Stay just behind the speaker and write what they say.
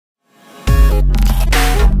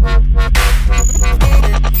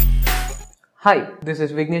Hi, this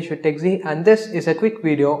is Vignesh with TechZ and this is a quick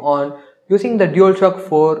video on using the Dualshock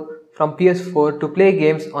 4 from PS4 to play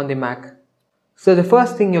games on the Mac. So the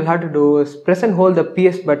first thing you'll have to do is press and hold the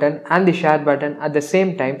PS button and the share button at the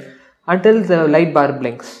same time until the light bar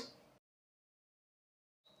blinks.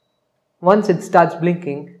 Once it starts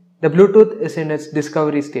blinking, the Bluetooth is in its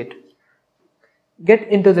discovery state. Get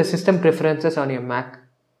into the system preferences on your Mac.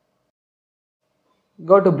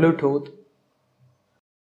 Go to Bluetooth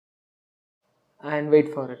and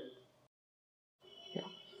wait for it.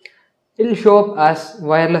 It will show up as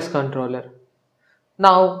wireless controller.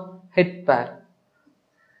 Now hit pair.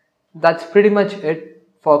 That's pretty much it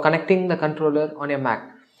for connecting the controller on your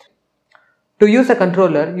Mac. To use a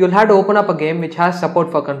controller, you'll have to open up a game which has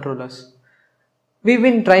support for controllers. We've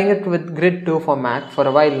been trying it with Grid 2 for Mac for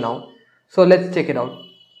a while now, so let's check it out.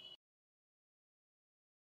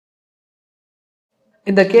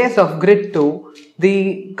 In the case of Grid 2,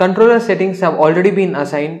 the controller settings have already been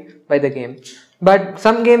assigned by the game. But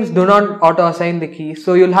some games do not auto-assign the key,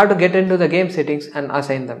 so you'll have to get into the game settings and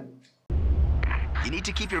assign them. You need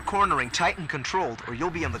to keep your cornering tight and controlled or you'll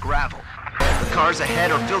be on the gravel. The cars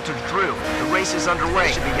ahead are filtered through. The race is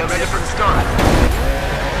underway. Should be ready for the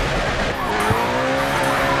start.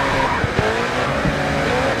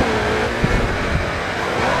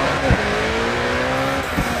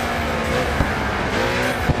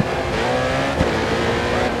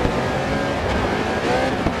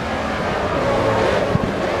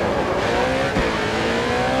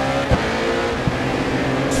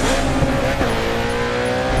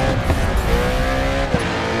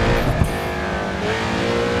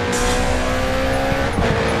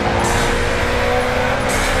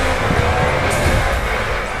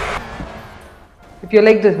 If you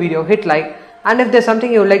like this video, hit like, and if there's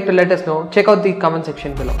something you would like to let us know, check out the comment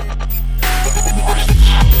section below.